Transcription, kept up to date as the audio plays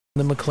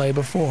the Maclay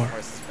before.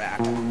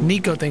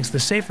 Nico thinks the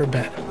safer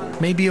bet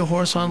may be a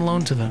horse on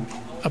loan to them,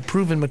 a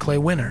proven Maclay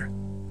winner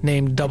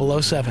named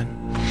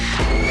 007.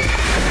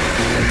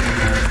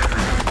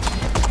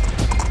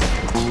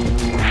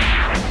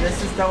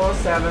 This is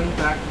 007,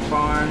 back to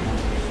barn,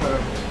 sort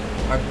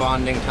of our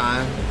bonding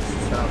time,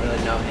 since I don't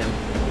really know him.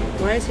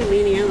 Why is he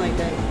leaning in like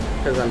that?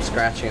 Because I'm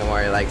scratching him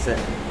where he likes it.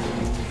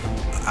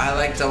 I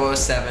like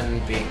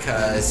 007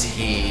 because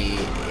he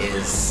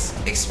is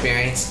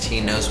experienced,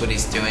 he knows what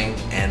he's doing,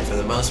 and for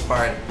the most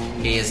part,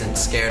 he isn't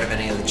scared of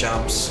any of the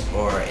jumps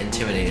or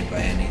intimidated by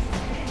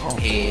anything.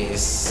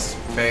 He's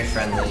very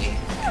friendly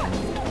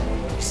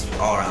and he's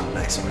all around a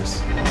nice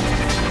horse.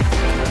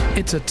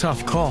 It's a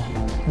tough call.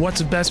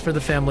 What's best for the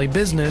family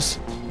business,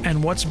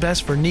 and what's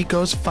best for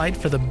Nico's fight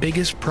for the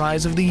biggest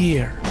prize of the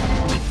year?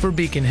 For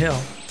Beacon Hill,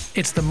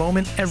 it's the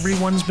moment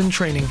everyone's been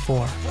training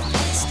for.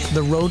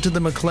 The road to the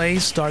Maclay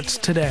starts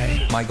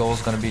today. My goal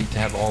is going to be to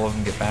have all of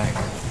them get back.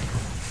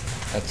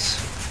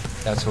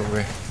 That's what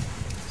we're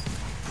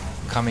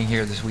coming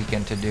here this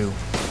weekend to do.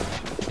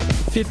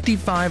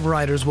 55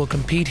 riders will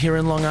compete here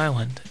in Long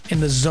Island in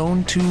the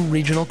Zone 2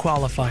 regional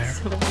qualifier,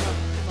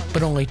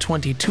 but only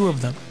 22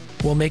 of them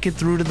will make it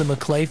through to the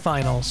Maclay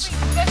finals.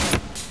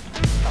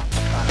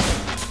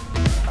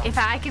 If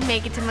I could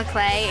make it to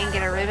Maclay and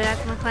get a ribbon at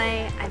the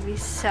Maclay, I'd be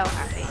so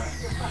happy.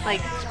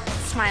 Like,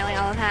 smiling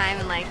all the time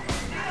and like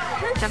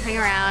jumping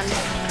around.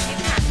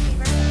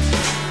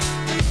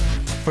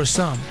 For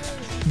some,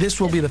 this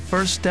will be the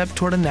first step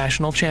toward a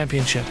national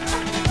championship.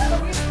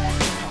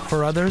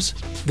 For others,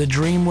 the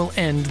dream will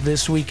end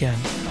this weekend.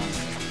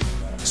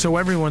 So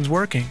everyone's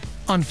working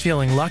on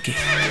feeling lucky.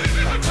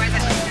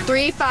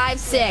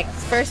 3-5-6,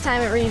 first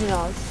time at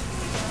regionals.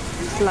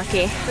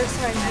 Lucky. First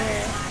time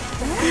here.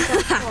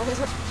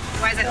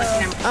 Why is it lucky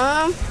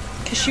number?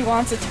 Because she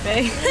wants it to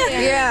be.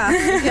 Yeah,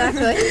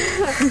 exactly.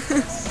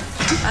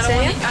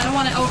 I don't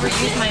want to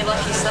overuse my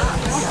lucky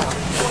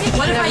stocks.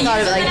 What if I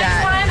use it like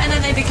next time and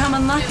then they become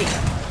unlucky?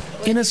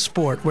 In a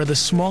sport where the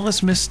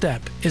smallest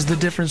misstep is the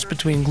difference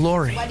between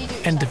glory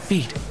and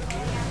defeat,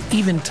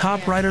 even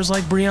top riders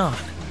like Brianne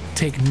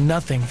take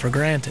nothing for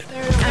granted.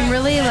 I'm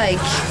really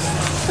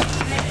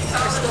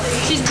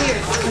She's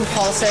weird.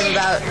 compulsive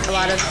about a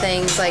lot of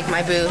things, like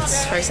my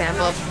boots, for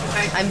example.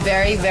 I'm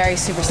very, very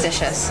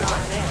superstitious.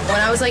 When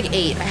I was like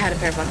 8, I had a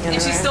pair of lucky underwear.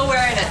 And she's still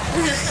wearing it.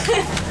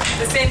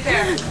 The same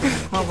pair.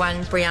 Well,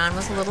 when Brianne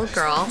was a little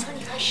girl,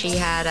 she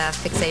had a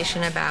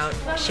fixation about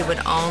she would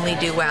only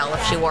do well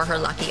if she wore her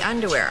lucky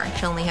underwear.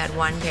 She only had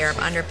one pair of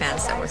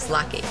underpants that was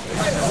lucky.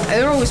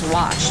 They were always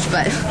washed,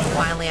 but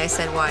Finally, I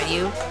said, why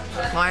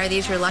are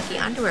these your lucky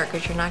underwear?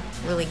 Because you're not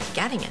really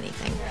getting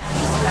anything.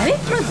 I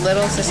think my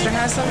little sister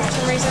has them for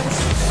some reason.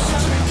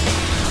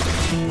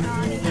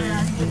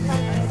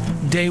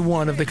 Day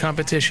one of the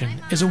competition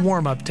is a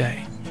warm-up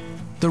day.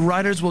 The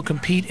riders will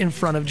compete in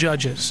front of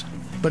judges,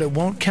 but it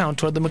won't count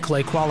toward the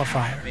Maclay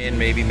qualifier. And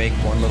maybe make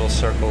one little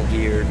circle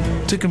here.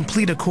 To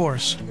complete a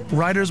course,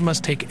 riders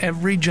must take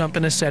every jump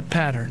in a set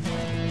pattern.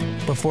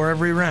 Before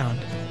every round,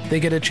 they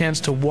get a chance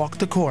to walk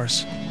the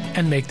course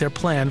and make their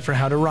plan for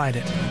how to ride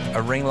it.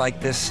 A ring like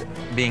this,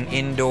 being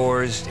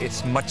indoors,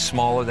 it's much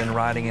smaller than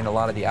riding in a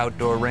lot of the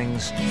outdoor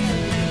rings.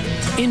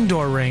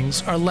 Indoor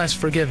rings are less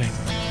forgiving.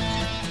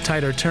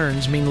 Tighter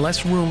turns mean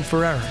less room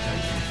for error,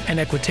 and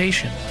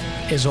equitation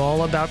is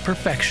all about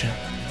perfection.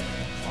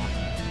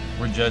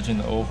 We're judging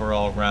the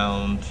overall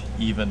round,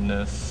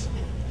 evenness,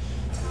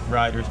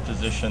 rider's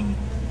position,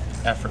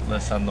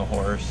 effortless on the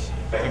horse.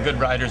 The good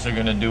riders are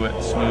going to do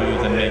it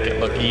smooth and make it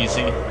look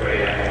easy.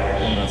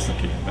 And that's the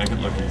key, make it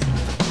look easy.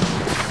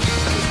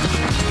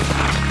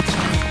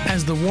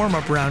 As the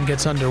warm-up round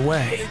gets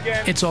underway,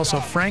 it's also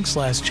Frank's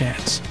last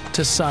chance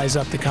to size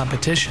up the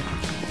competition.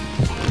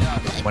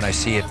 When I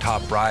see a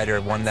top rider,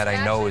 one that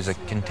I know is a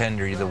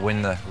contender, either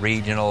win the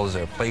regionals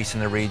or place in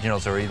the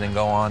regionals or even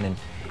go on and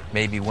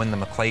maybe win the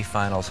Maclay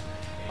finals,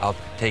 I'll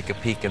take a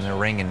peek in the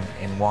ring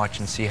and watch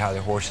and see how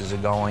their horses are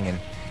going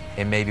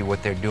and maybe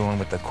what they're doing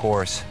with the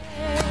course.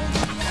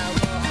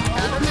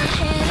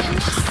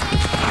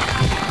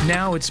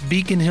 Now it's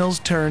Beacon Hill's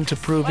turn to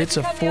prove it's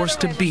a force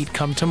to beat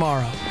come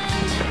tomorrow.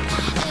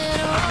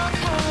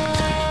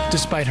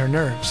 Despite her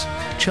nerves,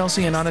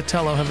 Chelsea and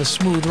Donatello have a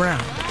smooth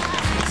round.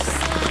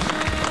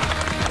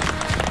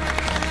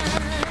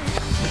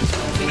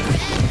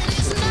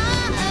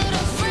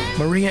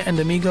 Maria and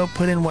Amigo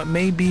put in what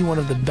may be one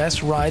of the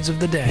best rides of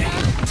the day.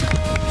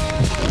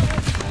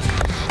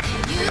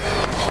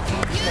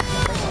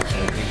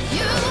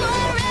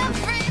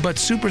 But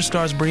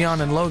superstars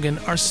Brianne and Logan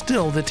are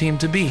still the team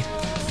to beat,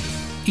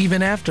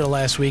 even after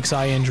last week's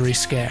eye injury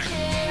scare.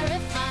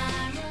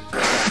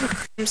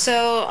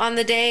 So on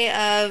the day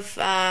of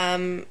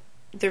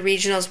the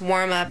regionals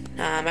warm-up,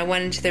 I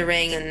went into the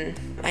ring and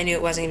I knew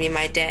it wasn't going to be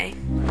my day.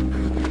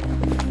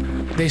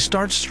 They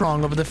start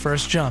strong over the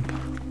first jump,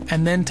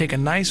 and then take a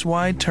nice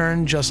wide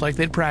turn just like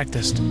they'd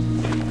practiced.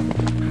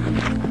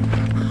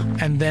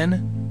 And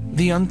then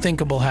the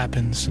unthinkable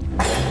happens.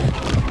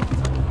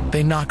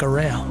 They knock a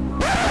rail.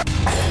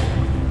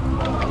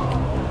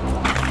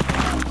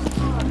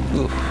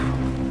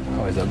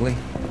 was ugly.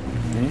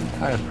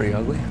 I was pretty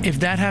ugly. If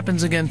that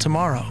happens again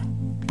tomorrow,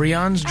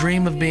 Brianne's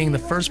dream of being the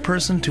first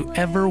person to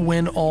ever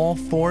win all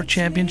 4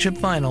 championship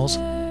finals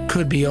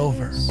could be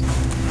over. It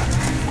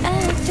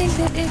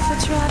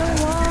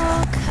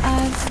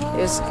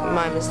was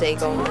my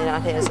mistake only,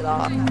 not his at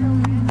all.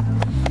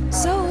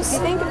 So if you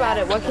think about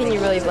it, what can you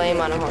really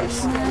blame on a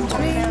horse?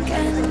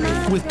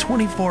 With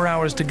 24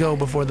 hours to go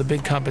before the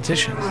big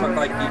competition,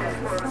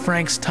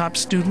 Frank's top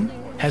student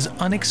has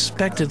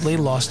unexpectedly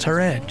lost her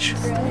edge.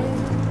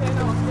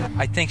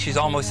 I think she's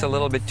almost a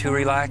little bit too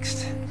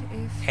relaxed,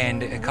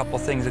 and a couple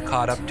things have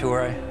caught up to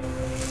her.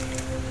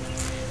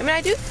 I mean,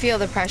 I do feel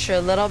the pressure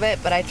a little bit,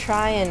 but I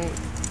try and,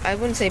 I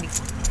wouldn't say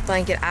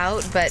blank it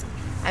out, but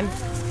I'm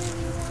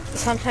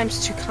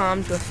sometimes too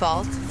calm to a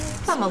fault.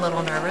 I'm a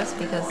little nervous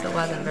because it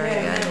wasn't very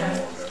good,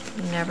 and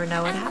you never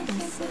know what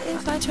happens.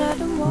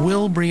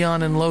 Will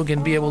Brianne and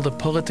Logan be able to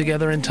pull it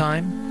together in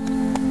time?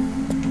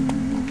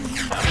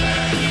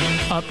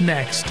 Up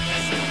next,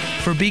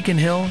 for Beacon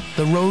Hill,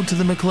 the road to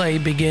the Maclay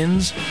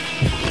begins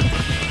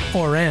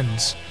or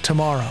ends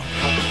tomorrow.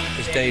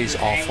 This day is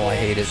awful. I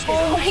hate it.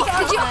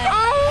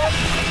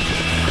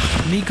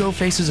 Nico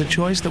faces a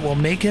choice that will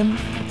make him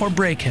or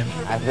break him.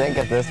 I think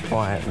at this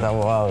point, the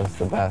well is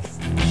the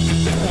best.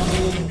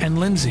 And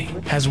Lindsay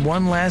has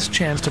one last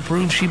chance to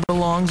prove she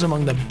belongs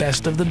among the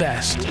best of the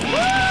best.